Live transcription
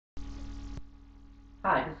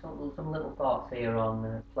Hi, just some little thoughts here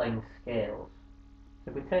on playing scales. So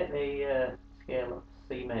if we take the scale of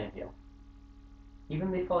C major,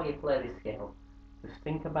 even before you play this scale, just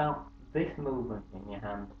think about this movement in your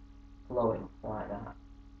hand flowing like that,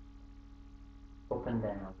 up and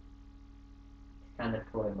down. It's kind of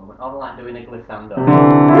flowing movement, or like doing a glissando,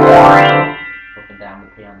 up and down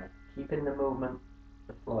the piano, keeping the movement,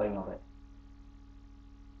 the flowing of it,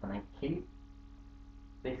 and then keep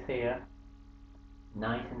this here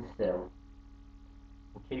nice and still,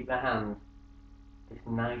 and keep the hand this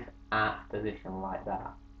nice arch position like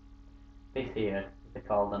that. This here is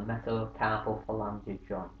called the metacarpal phalange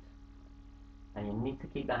joint, and you need to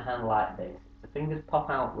keep the hand like this. If the fingers pop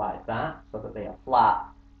out like that so that they are flat,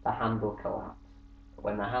 the hand will collapse. But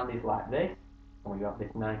when the hand is like this, and you have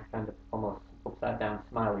this nice kind of almost upside down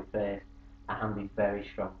smiley face, the hand is very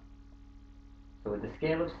strong. So with the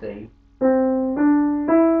scale of C,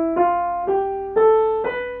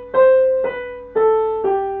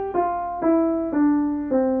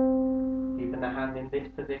 keeping the hand in this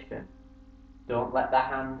position, don't let the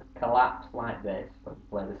hand collapse like this when you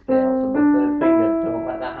play the scale. So the third finger, don't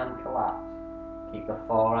let the hand collapse. Keep the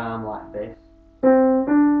forearm like this.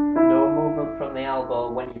 No movement from the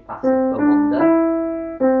elbow when you pass the thumb under.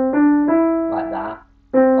 Like that.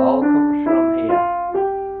 All comes from here.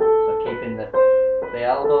 So keeping the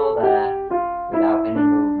elbow there without any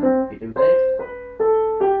movement. If you do this,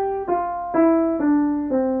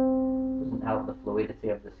 it doesn't help the fluidity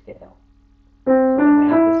of the scale. So then we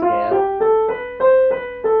have the scale.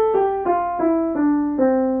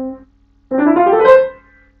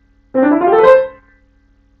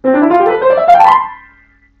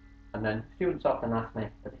 And then students often ask me,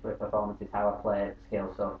 particularly at performances, how I play the scale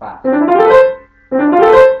so fast.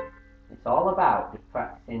 It's all about just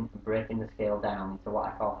practicing and breaking the scale down into what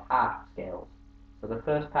I call half scales. So the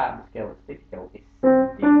first part of the scale that's difficult is C,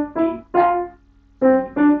 D, E, F. C,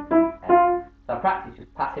 D, E, F. So I practice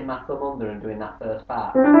just passing my thumb under and doing that first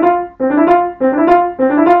part.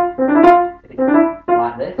 If it's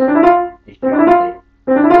like this, it's jaunty.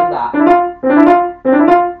 So I do that,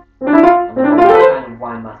 and then I'll kind of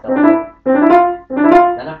wind myself up.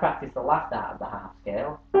 Then I practice the last part of the half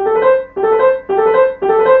scale.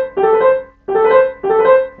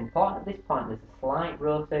 It's important at this point there's a slight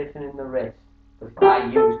rotation in the wrist, because I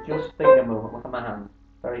use just finger movement. Look at my hand,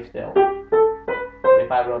 very still. But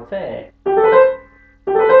if I rotate,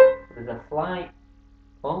 there's a slight,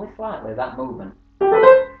 only slightly, that movement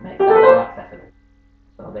makes that more accessible.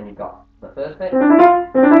 So then you've got the first bit, and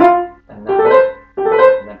that bit,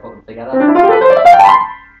 and then put them together.